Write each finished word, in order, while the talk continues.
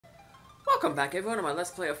Welcome back everyone to my Let's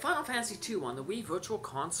Play of Final Fantasy II on the Wii Virtual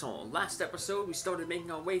Console. Last episode we started making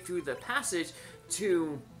our way through the passage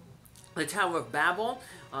to the Tower of Babil.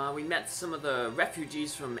 We met some of the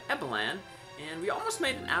refugees from Ebelan, and we almost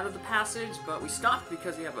made it out of the passage, but we stopped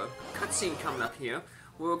because we have a cutscene coming up here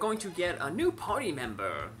where we're going to get a new party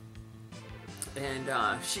member. And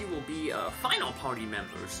she will be a final party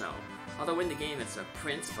member, so... Although in the game it's a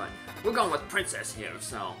prince, but we're going with princess here,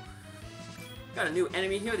 so... Got a new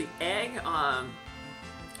enemy here, the egg.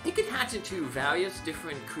 It can hatch into various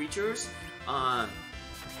different creatures.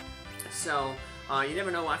 So you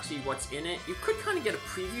never know actually what's in it. You could kind of get a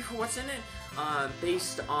preview for what's in it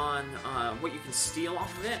based on what you can steal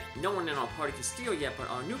off of it. No one in our party can steal yet, but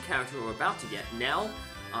our new character we're about to get, Nell,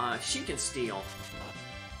 she can steal.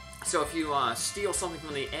 So if you steal something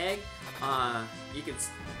from the egg, you can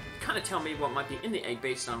kind of tell me what might be in the egg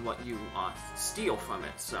based on what you steal from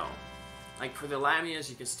it. So. Like for the Lamias,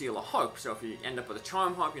 you can steal a harp, so if you end up with a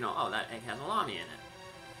charm harp, you know, oh, that egg has a Lamia in it.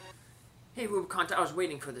 Hey Rubicant, I was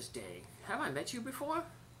waiting for this day. Have I met you before?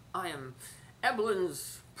 I am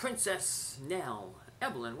Ebelin's Princess Nell.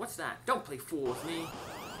 Evelyn, what's that? Don't play fool with me.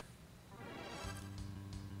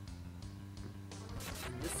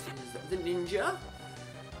 And this is the ninja.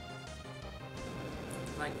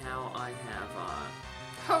 Right now I have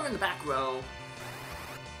her in the back row.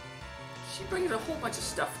 She brings a whole bunch of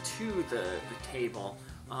stuff to the table.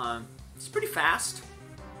 It's pretty fast.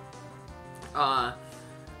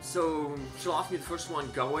 So she'll often be the first one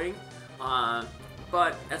going.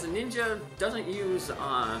 But as a ninja, doesn't use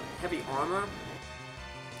heavy armor.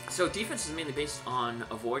 So defense is mainly based on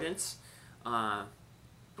avoidance.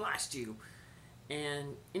 Blast you.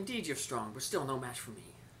 And indeed you're strong, but still no match for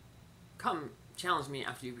me. Come challenge me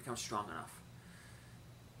after you become strong enough.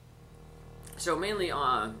 So mainly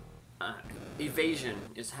evasion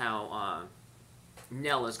is how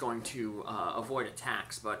Nell is going to avoid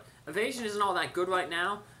attacks, but evasion isn't all that good right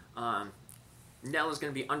now. Nell is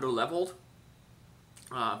going to be under-leveled,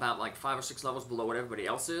 about like 5 or 6 levels below what everybody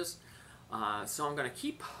else is. So I'm going to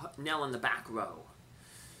keep Nell in the back row.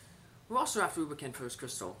 We're also after Rubicant for his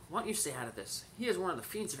crystal. Why don't you stay out of this? He is one of the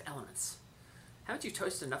Fiends of Elements. Haven't you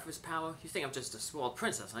tasted enough of his power? You think I'm just a spoiled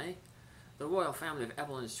princess, eh? The royal family of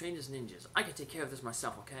Evelyn is trained as ninjas. I can take care of this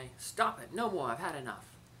myself, okay? Stop it. No more. I've had enough.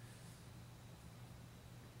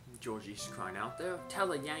 Georgie's crying out there.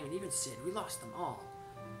 Tella, Yang, and even Sid. We lost them all.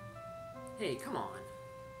 Hey, come on.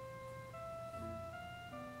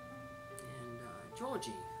 And,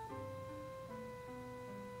 Georgie.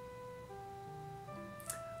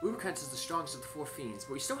 Rubicant is the strongest of the 4 fiends,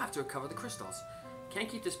 but we still have to recover the crystals. Can't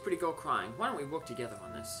keep this pretty girl crying. Why don't we work together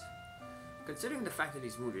on this? Considering the fact that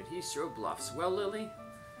he's wounded, he sure bluffs. Well, Lily?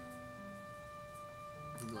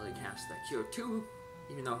 Lily casts that Cure 2,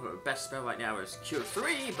 even though her best spell right now is Cure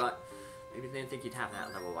 3, but maybe they didn't think he'd have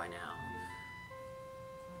that level by now.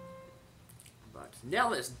 But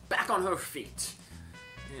Nell is back on her feet.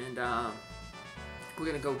 And we're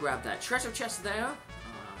going to go grab that treasure chest there.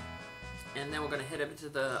 And then we're going to head up into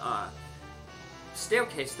the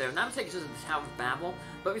staircase there. Now I'm taking us to the Tower of Babil.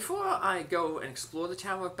 But before I go and explore the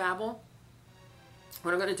Tower of Babil,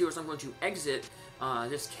 what I'm going to do is I'm going to exit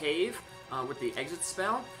this cave with the exit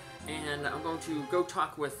spell, and I'm going to go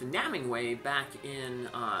talk with Namingway back in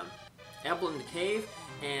Eblin the Cave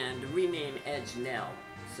and rename Edge Nell.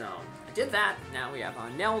 So I did that. Now we have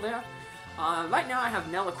Nell there. Right now I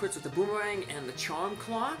have Nell equipped with the Boomerang and the Charm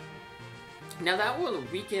Claw. Now that will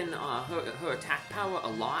weaken her attack power a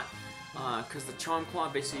lot, because the Charm Claw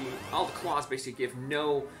basically, all the claws basically give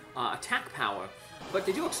no attack power. But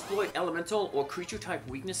they do exploit elemental or creature type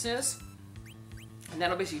weaknesses, and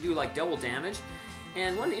that'll basically do like double damage.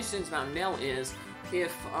 And one of the interesting things about Nell is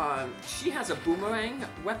if she has a boomerang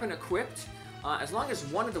weapon equipped, as long as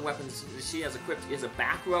one of the weapons that she has equipped is a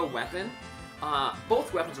back row weapon,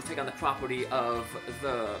 both weapons will take on the property of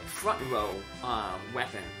the front row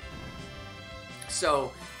weapon.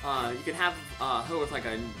 So you can have her with like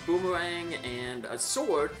a boomerang and a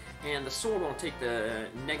sword, and the sword won't take the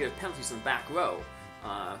negative penalties in the back row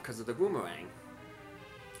because of the boomerang.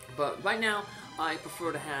 But right now, I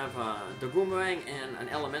prefer to have the boomerang and an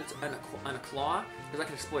element and a claw, because I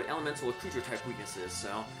can exploit elemental or creature type weaknesses.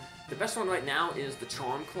 So the best one right now is the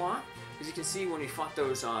Charm Claw. As you can see, when we fought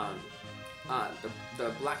those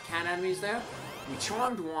the black cat enemies there, we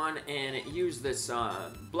charmed one, and it used this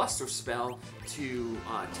bluster spell to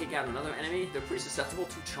take out another enemy. They're pretty susceptible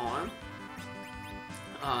to charm.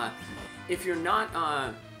 If you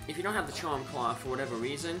don't have the Charm Claw for whatever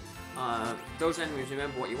reason, those enemies,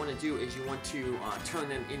 remember, what you want to do is you want to turn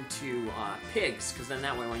them into pigs, because then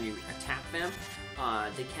that way when you attack them,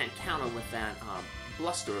 they can't counter with that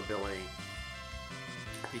bluster ability.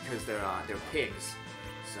 because they're pigs.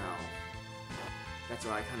 So that's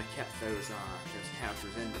why I kind of kept those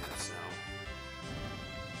characters in there. So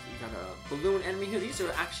you got a balloon enemy here. These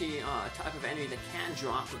are actually a type of enemy that can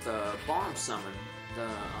drop with the bomb summon, the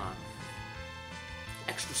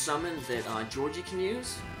extra summon that Georgie can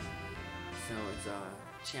use. So it's a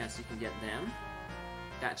chance you can get them.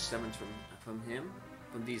 That's summons from him,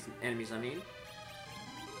 from these enemies. I mean.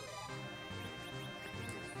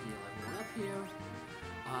 Heal everyone up here.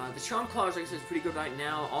 The Charm Claw, like I said, is pretty good right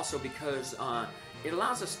now. Also because it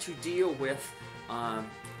allows us to deal with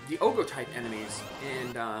the ogre type enemies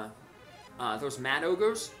and those mad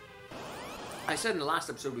ogres. I said in the last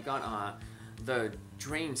episode we got the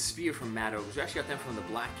Drain Spear from mad ogres. We actually got them from the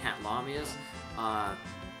Black Cat Lamias.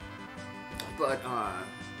 But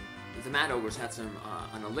the mad ogres had some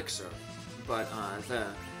an elixir. But the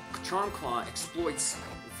Charm Claw exploits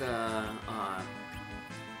the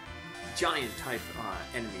giant type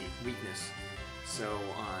enemy weakness. So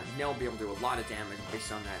Nell will be able to do a lot of damage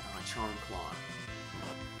based on that Charm Claw.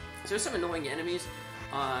 So there's some annoying enemies.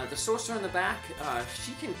 The Sorcerer in the back,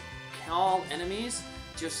 she can call enemies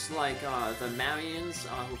just like the Marians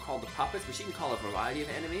who call the puppets, but she can call a variety of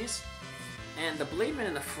enemies. And the Blademen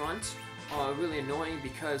in the front are really annoying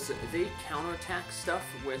because they counterattack stuff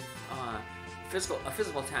with physical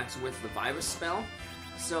attacks with the virus spell.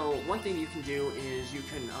 So one thing you can do is you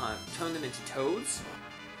can turn them into toads,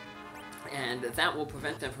 and that will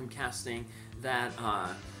prevent them from casting that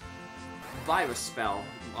virus spell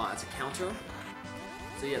as a counter.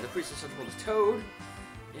 So yeah, the pretty susceptible to Toad,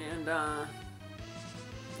 and now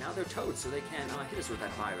they're Toads, so they can't hit us with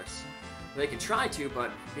that virus. They can try to,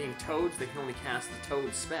 but being Toads, they can only cast the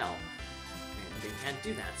Toad spell, and they can't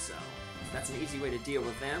do that, so that's an easy way to deal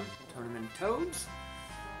with them. Turn them into Toads.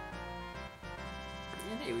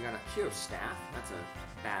 And hey, we got a Cure Staff. That's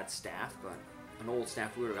a bad staff, but an old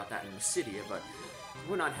staff. We would have got that in Mysidia, but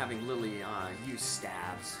we're not having Lily use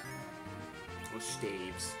staves or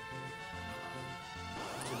staves.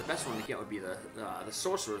 So the best one to get would be the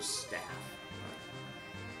Sorcerer's Staff.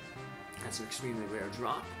 That's an extremely rare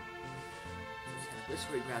drop. Let's head this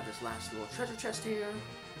way, grab this last little treasure chest here.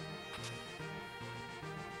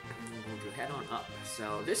 And we'll head on up.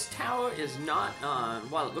 So this tower is not,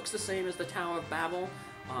 while it looks the same as the Tower of Babil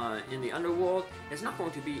in the Underworld, it's not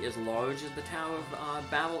going to be as large as the Tower of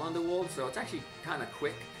Babil Underworld, so it's actually kind of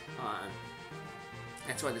quick.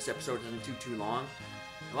 That's why this episode doesn't do too long.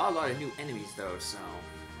 A lot of new enemies though, so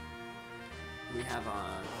we have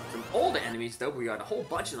some older enemies though. We got a whole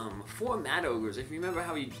bunch of them. 4 Mad Ogres. If you remember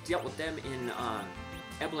how we dealt with them in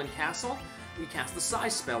Evelyn Castle, we cast the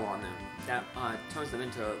size spell on them. That turns them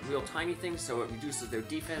into real tiny things, so it reduces their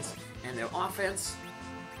defense and their offense.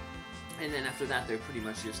 And then after that, they're pretty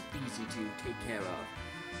much just easy to take care of.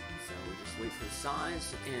 So we just wait for the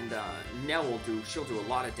size, and Nell will she'll do a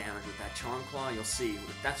lot of damage with that Charm Claw. You'll see,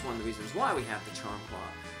 that's one of the reasons why we have the Charm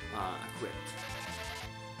Claw equipped.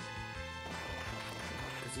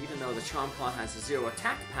 Because even though the Charm Claw has a 0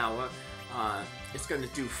 attack power, it's going to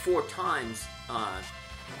do 4 times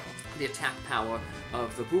the attack power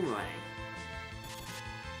of the Boomerang.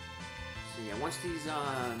 So yeah, once these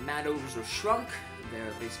Mad Ogres are shrunk,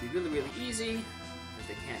 they're basically really easy, because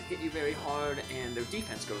they can't hit you very hard, and their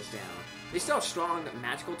defense goes down. They still have strong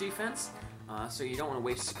magical defense, so you don't want to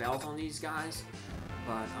waste spells on these guys,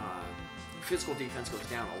 but physical defense goes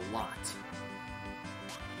down a lot.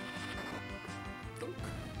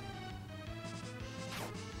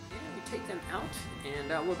 And we take them out, and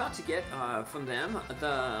we're about to get from them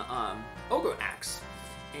the Ogre Axe.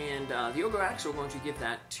 And the Ogre Axe, we're going to give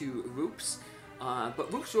that to Roops. But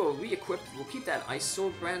Roops will re-equip, we'll keep that Ice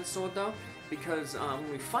Sword brand sword though, because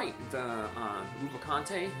when we fight the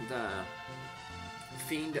Rubicant, the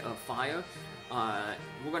Fiend of Fire,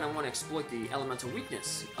 we're going to want to exploit the elemental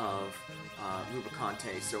weakness of Rubicant,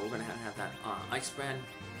 so we're going to have that Ice brand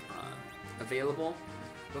available.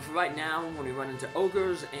 But for right now, when we run into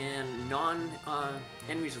Ogres and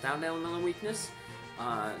non-enemies without elemental weakness,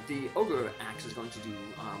 the Ogre Axe is going to do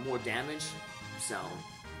more damage, so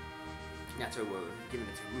that's why we're giving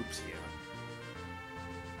it to Roops here.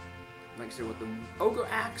 Like I said, with the Ogre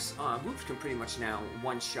Axe, Roops can pretty much now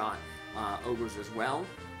one-shot Ogres as well.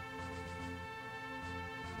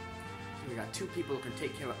 So we got 2 people who can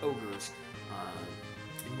take care of Ogres,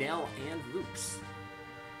 Nell and Roops.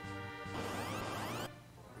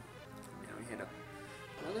 Now we head up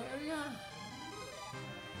another area.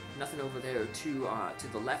 Nothing over there to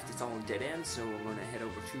the left. It's all dead end, so we're going to head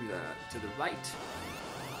over to the right.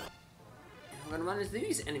 I'm going to run into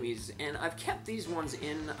these enemies, and I've kept these ones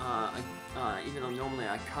in, even though normally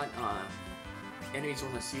I cut enemies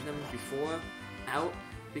when I see them before out.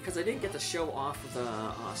 because I didn't get to show off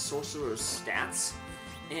the sorcerer's stats.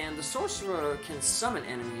 And the sorcerer can summon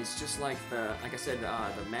enemies just like like I said,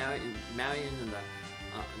 the Marion and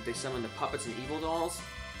they summon the puppets and evil dolls.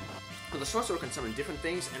 Well, the sorcerer can summon different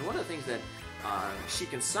things, and one of the things that she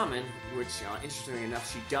can summon, which interestingly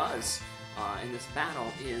enough she does in this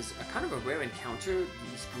battle, is a kind of a rare encounter,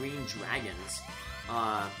 these green dragons.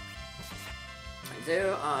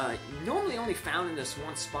 They're normally only found in this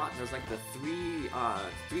one spot. There's like the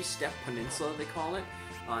three-step peninsula, they call it,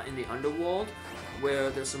 in the underworld, where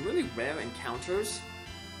there's some really rare encounters.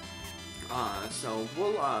 So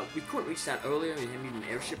we couldn't reach that earlier. We didn't need an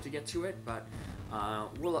airship to get to it, but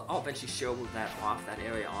I'll eventually show that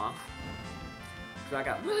area off. So I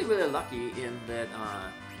got really, really lucky in that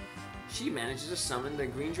she manages to summon the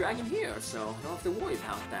green dragon here, so I don't have to worry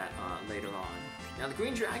about that later on. Now the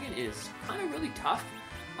green dragon is kind of really tough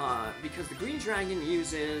because the green dragon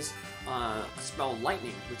uses a spell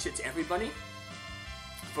lightning, which hits everybody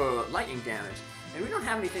for lightning damage. And we don't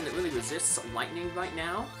have anything that really resists lightning right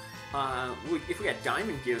now. If we had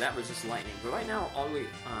diamond gear, that resists lightning. But right now, all the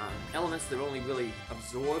elements that are only really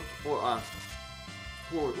absorbed or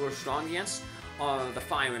we're strong against are the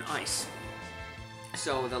fire and ice.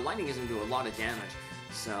 So the lightning isn't going to do a lot of damage.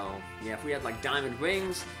 So yeah, if we had like diamond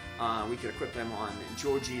rings, we could equip them on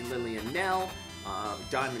Georgie, Lily, and Nell.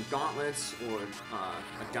 Diamond gauntlets or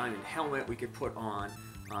a diamond helmet we could put on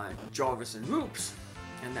Jarvis and Roops,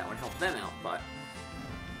 and that would help them out. But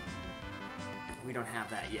we don't have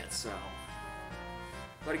that yet, so.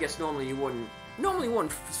 But I guess normally you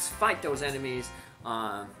wouldn't fight those enemies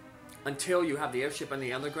until you have the airship on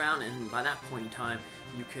the underground, and by that point in time,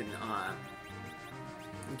 you can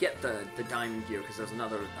get the diamond gear, because there's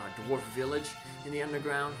another dwarf village in the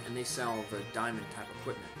underground, and they sell the diamond type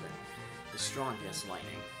equipment that is strong against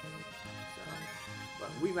lightning. So, but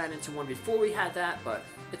we ran into one before we had that, but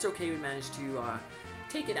it's okay. We managed to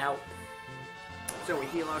take it out. So we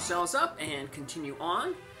heal ourselves up and continue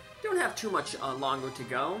on. Don't have too much longer to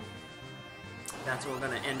go. That's where we're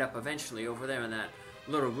going to end up eventually, over there in that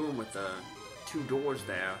little room with the two doors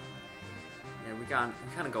there. And we kind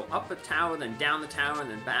of go up the tower, then down the tower, and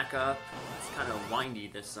then back up. It's kind of windy,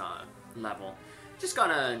 this level. Just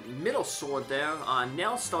got a middle sword there.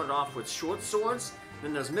 Nell started off with short swords,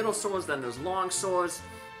 then there's middle swords, then there's long swords.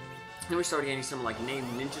 Then we started getting some like named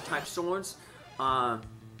ninja type swords.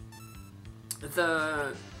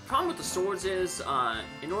 The problem with the swords is,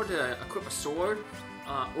 in order to equip a sword,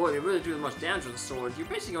 or to really do the most damage with a sword, you're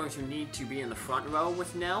basically going to need to be in the front row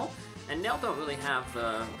with Nell. And Nell don't really have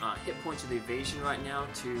the hit points of the evasion right now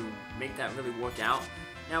to make that really work out.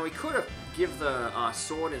 Now we could have give the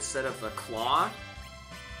sword instead of the claw,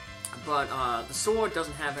 but the sword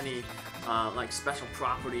doesn't have any like special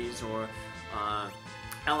properties or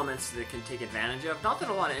elements that it can take advantage of. Not that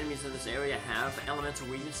a lot of enemies in this area have elemental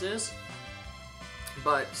weaknesses,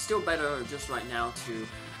 but still better just right now to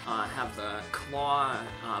have the claw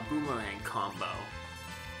boomerang combo.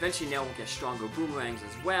 Eventually Nell will get stronger boomerangs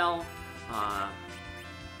as well. I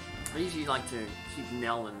usually like to keep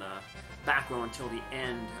Nell in the back row until the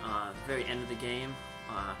end, very end of the game,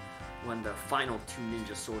 when the final two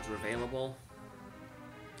ninja swords are available.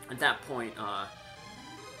 At that point,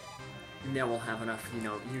 Nell will have enough,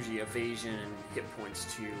 usually evasion and hit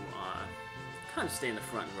points to kind of stay in the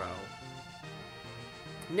front row.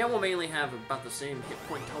 Nell will mainly have about the same hit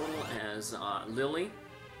point total as Lily,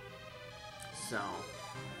 so,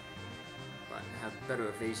 but have better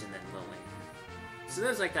evasion than Lily. So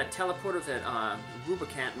there's like that teleporter that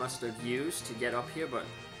Rubicant must have used to get up here, but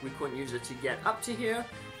we couldn't use it to get up to here,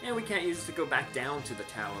 and we can't use it to go back down to the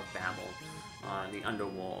Tower of Babil, the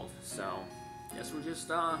underworld. So, guess we're just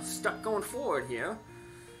stuck going forward here.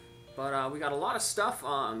 But we got a lot of stuff,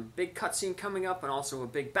 big cutscene coming up, and also a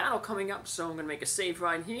big battle coming up, so I'm going to make a save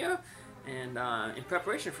right here, and in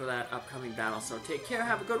preparation for that upcoming battle. So take care,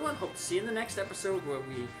 have a good one, hope to see you in the next episode where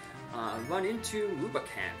we run into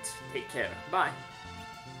Rubicant. Take care, bye.